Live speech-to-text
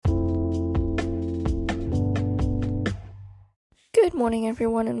Good morning,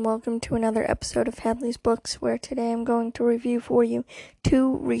 everyone, and welcome to another episode of Hadley's Books, where today I'm going to review for you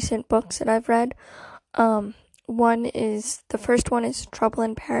two recent books that I've read. The first one is Trouble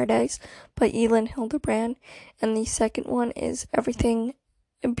in Paradise by Elin Hildebrand, and the second one is Everything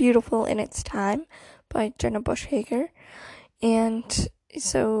Beautiful in Its Time by Jenna Bush Hager. And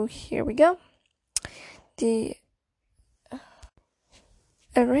so here we go.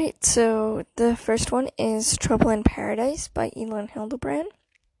 Alright, so the first one is Trouble in Paradise by Elin Hildebrand.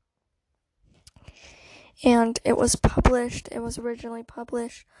 And it was originally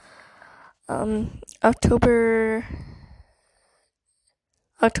published October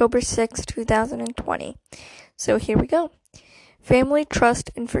 6, 2020. So here we go. Family, trust,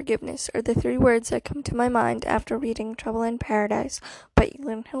 and forgiveness are the three words that come to my mind after reading Trouble in Paradise by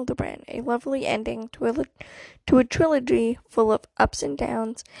Elin Hildebrand, a lovely ending to a trilogy full of ups and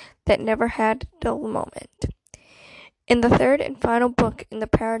downs that never had a dull moment. In the third and final book in the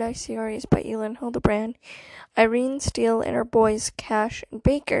Paradise series by Elin Hildebrand, Irene Steele and her boys Cash and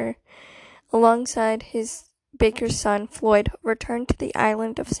Baker, alongside Baker's son Floyd, return to the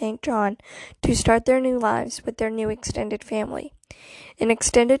island of St. John to start their new lives with their new extended family. An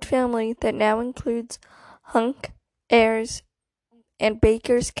extended family that now includes Hunk, Ayers, and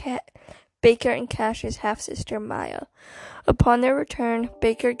Baker and Cash's half-sister Maya. Upon their return,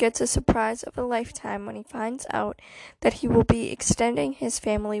 Baker gets a surprise of a lifetime when he finds out that he will be extending his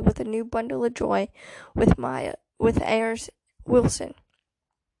family with a new bundle of joy with Ayers Wilson.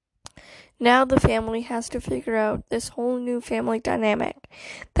 Now the family has to figure out this whole new family dynamic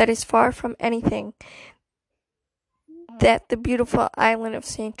that is far from anything that the beautiful island of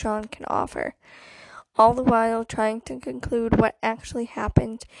St. John can offer, all the while trying to conclude what actually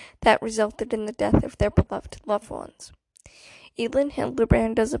happened that resulted in the death of their beloved loved ones. Elin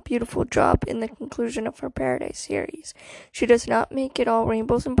Hildebrand does a beautiful job in the conclusion of her Paradise series. She does not make it all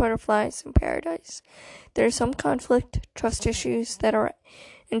rainbows and butterflies in Paradise. There is some conflict, trust issues that arrive,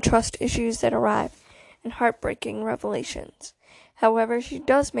 and heartbreaking revelations. However, she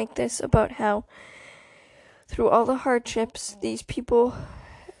does make this about how, through all the hardships, these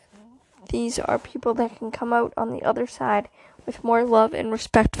are people that can come out on the other side with more love and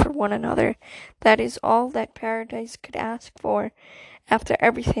respect for one another. That is all that Paradise could ask for after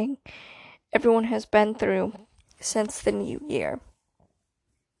everything everyone has been through since the new year.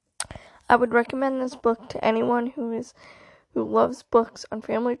 I would recommend this book to anyone who loves books on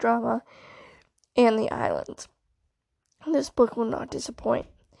family drama and the islands. This book will not disappoint.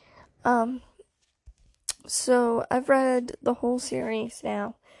 So I've read the whole series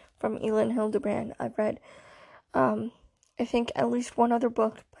now from Elin Hildebrand. I've read, I think at least one other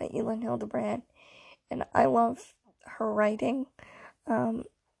book by Elin Hildebrand, and I love her writing.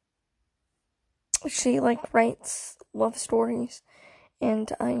 She writes love stories,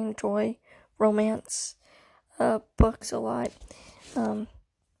 and I enjoy romance books a lot.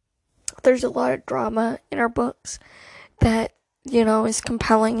 There's a lot of drama in her books that, is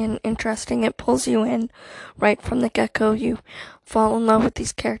compelling and interesting. It pulls you in right from the get-go. You fall in love with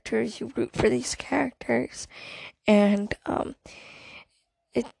these characters, you root for these characters, and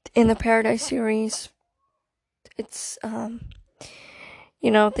in the Paradise series, it's they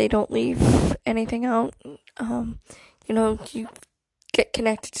don't leave anything out. You get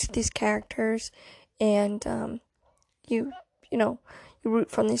connected to these characters, and you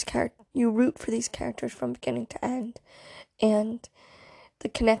root for these characters from beginning to end, and the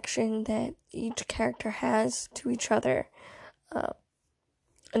connection that each character has to each other,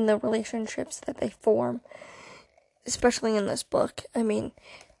 and the relationships that they form, especially in this book. I mean,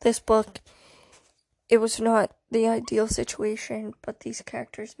 this book, it was not the ideal situation, but these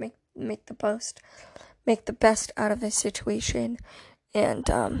characters make the best out of this situation, and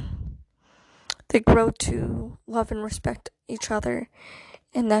they grow to love and respect each other,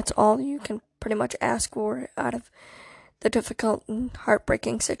 and that's all you can pretty much ask for out of the difficult and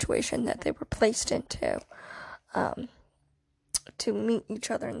heartbreaking situation that they were placed into, to meet each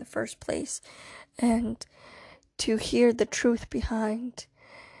other in the first place, and to hear the truth behind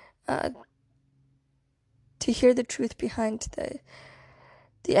the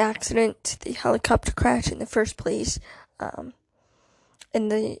accident, the helicopter crash in the first place, and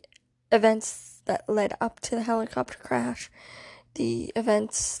the events that led up to the helicopter crash, the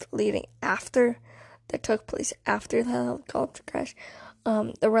events that took place after the helicopter crash,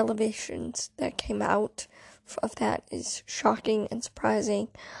 the revelations that came out of that is shocking and surprising.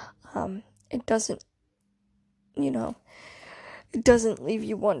 It doesn't leave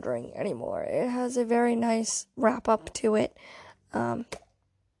you wondering anymore. It has a very nice wrap up to it. All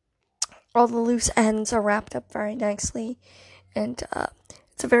the loose ends are wrapped up very nicely, and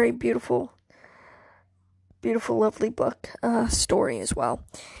it's a very beautiful, lovely book, story as well.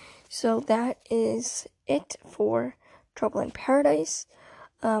 So that is it for Trouble in Paradise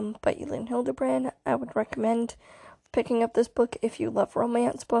by Elin Hildebrand. I would recommend picking up this book if you love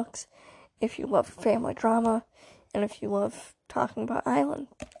romance books, if you love family drama, and if you love talking about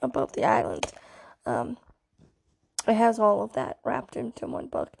the island. It has all of that wrapped into one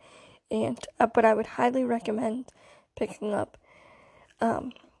book, and but I would highly recommend picking up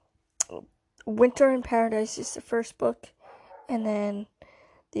Winter in Paradise is the first book, and then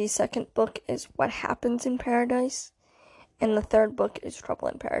the second book is What Happens in Paradise, and the third book is Trouble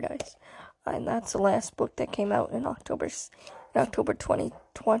in Paradise. And that's the last book that came out in October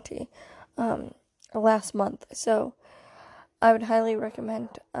 2020, last month. So I would highly recommend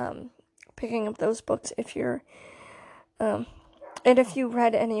picking up those books if you're, and if you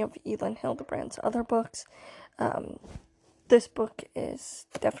read any of Elin Hildebrand's other books, this book is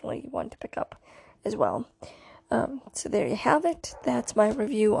definitely one to pick up as well. So there you have it. That's my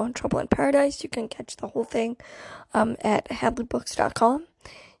review on Trouble in Paradise. You can catch the whole thing at hadleybooks.com. You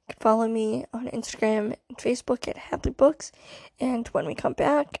can follow me on Instagram and Facebook at hadleybooks. And when we come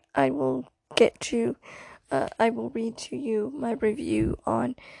back, I will read to you my review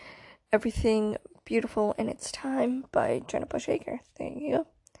on Everything Beautiful in Its Time by Jenna Bush-Hager. There you go.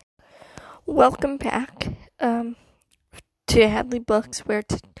 Welcome back to Hadley Books,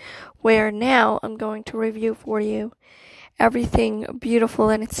 where now I'm going to review for you Everything Beautiful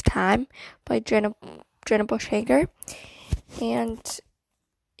in Its Time by Jenna Bush-Hager. And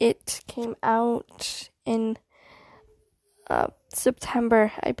it came out in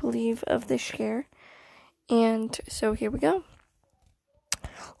September, I believe, of this year. And so here we go.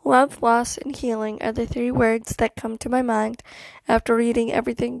 Love, loss, and healing are the three words that come to my mind after reading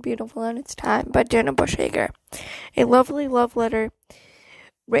Everything Beautiful in Its Time by Jenna Bush-Hager. A lovely love letter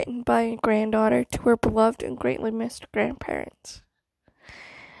written by a granddaughter to her beloved and greatly missed grandparents.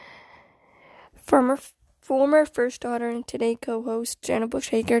 Former first daughter and today co-host Jenna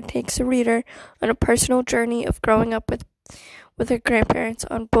Bush-Hager takes a reader on a personal journey of growing up with her grandparents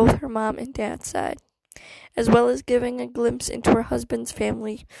on both her mom and dad's side, as well as giving a glimpse into her husband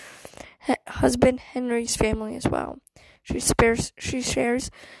Henry's family as well. She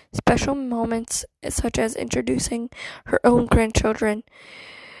shares special moments such as introducing her own grandchildren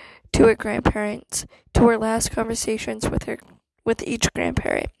to her grandparents, to her last conversations with each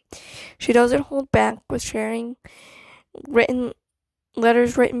grandparent. She doesn't hold back with sharing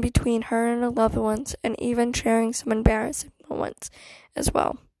letters written between her and her loved ones, and even sharing some embarrassing moments as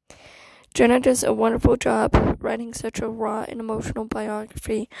well. Jenna does a wonderful job writing such a raw and emotional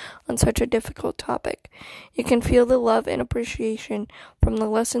biography on such a difficult topic. You can feel the love and appreciation from the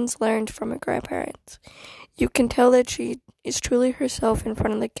lessons learned from her grandparents. You can tell that she is truly herself in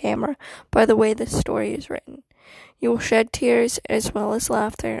front of the camera by the way this story is written. You will shed tears as well as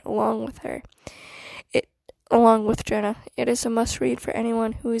laughter along with Jenna. It is a must-read for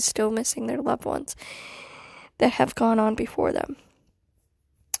anyone who is still missing their loved ones that have gone on before them.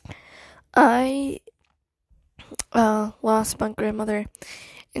 I lost my grandmother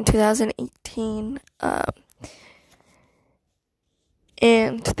in 2018,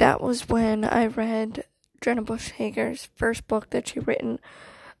 and that was when I read Jenna Bush-Hager's first book that she'd written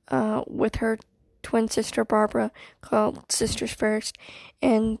with her twin sister Barbara, called Sisters First.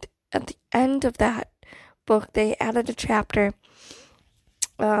 And at the end of that book, they added a chapter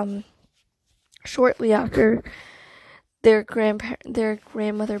shortly after their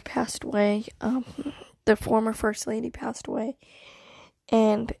grandmother passed away. The former First Lady passed away,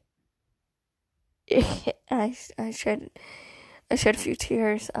 and I shed a few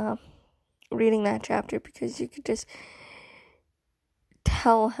tears reading that chapter, because you could just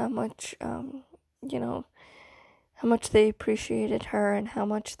tell how much how much they appreciated her, and how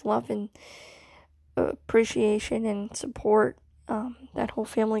much love and appreciation and support that whole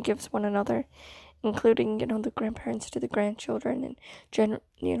family gives one another, including, the grandparents to the grandchildren, and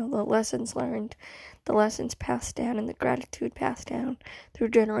the lessons learned, the lessons passed down, and the gratitude passed down through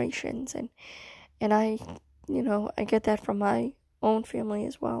generations. And I get that from my own family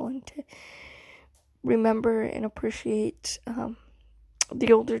as well, and to remember and appreciate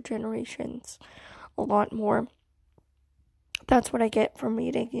the older generations a lot more. That's what I get from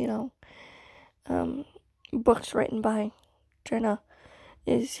reading, books written by Jenna,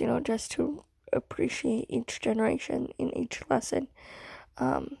 is, just to appreciate each generation in each lesson.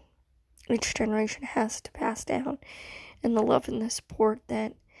 Each generation has to pass down, and the love and the support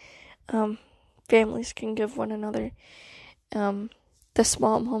that families can give one another. The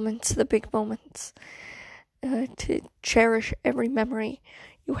small moments, the big moments, to cherish every memory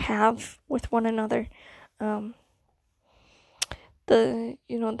you have with one another. The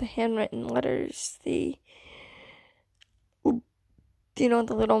handwritten letters, the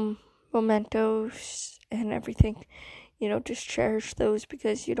little mementos and everything. Just cherish those,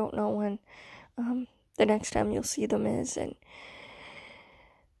 because you don't know when the next time you'll see them is, and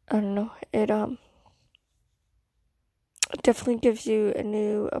I don't know, it definitely gives you a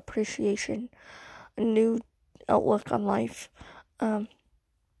new appreciation, a new outlook on life,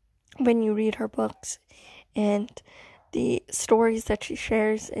 when you read her books and the stories that she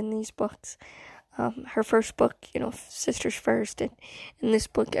shares in these books. Her first book, Sisters First, and in this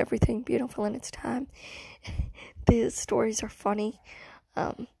book, Everything Beautiful in Its Time. The stories are funny.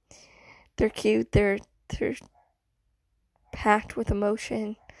 They're cute. They're packed with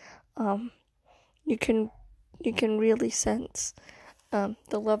emotion. You can really sense the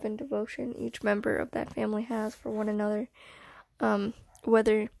love and devotion each member of that family has for one another.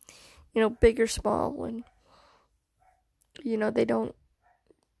 Whether big or small, and they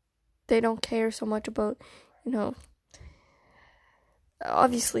don't care so much about,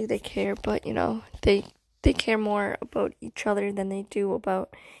 obviously they care, but they care more about each other than they do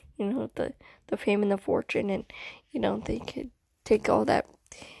about the fame and the fortune, and they could take all that,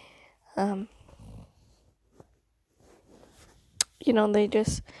 they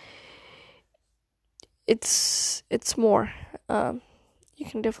just, it's more. You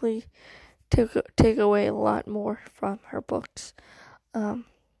can definitely take away a lot more from her books, and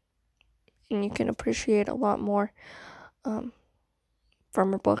you can appreciate a lot more from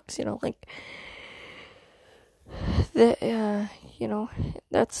her books. Like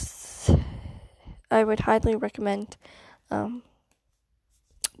that's, I would highly recommend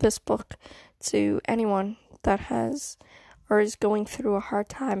this book to anyone that has or is going through a hard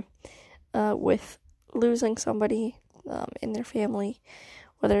time with losing somebody in their family,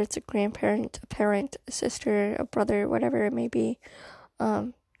 whether it's a grandparent, a parent, a sister, a brother, whatever it may be.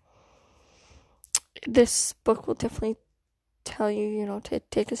 This book will definitely tell you, to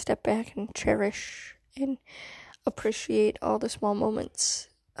take a step back and cherish and appreciate all the small moments,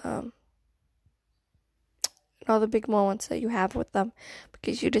 and all the big moments that you have with them,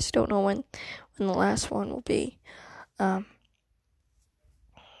 because you just don't know when the last one will be.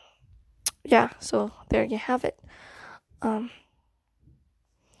 Yeah, so there you have it.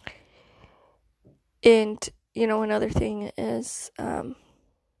 And, another thing is,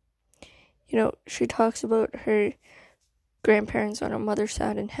 she talks about her grandparents on her mother's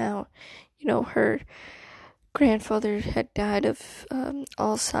side, and how, her grandfather had died of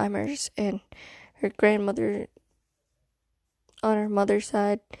Alzheimer's, and her grandmother on her mother's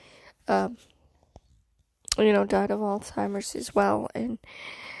side, died of Alzheimer's as well. And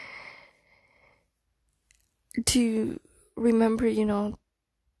to remember,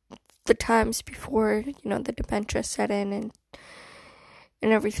 the times before, the dementia set in, and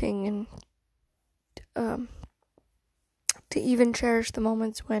everything, and to even cherish the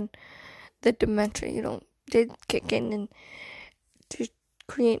moments when the dementia, did kick in, and to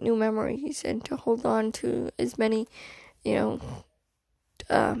create new memories, and to hold on to as many,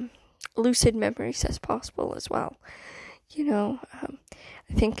 lucid memories as possible as well. I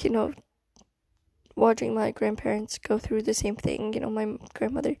think, watching my grandparents go through the same thing, my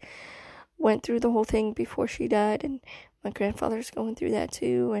grandmother went through the whole thing before she died, and my grandfather's going through that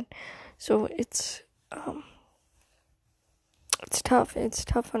too, and so it's tough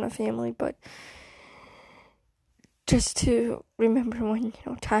on a family, but just to remember when,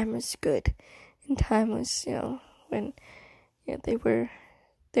 time was good, and time was, when they were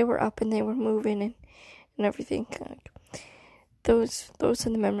up and they were moving, and everything. Those are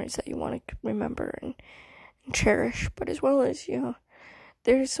the memories that you want to remember and cherish, but as well as,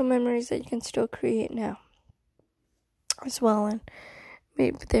 there's some memories that you can still create now as well, and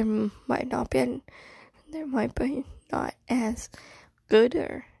maybe there might be not as good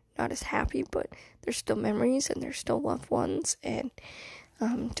or not as happy, but there's still memories, and there's still loved ones, and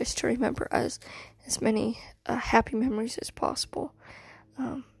just to remember as many happy memories as possible,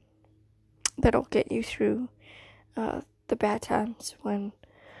 that'll get you through the bad times when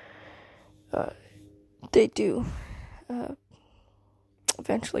they do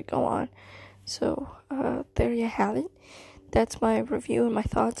eventually go on. So there you have it. That's my review and my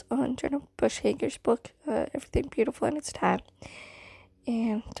thoughts on Jenna Bush Hager's book, Everything Beautiful in Its Time.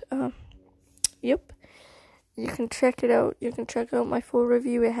 And yep, you can check it out. You can check out my full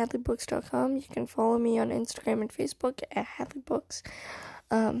review at hadleybooks.com. You can follow me on Instagram and Facebook at hadleybooks.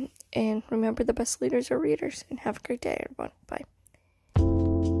 And remember, the best leaders are readers. And have a great day, everyone. Bye.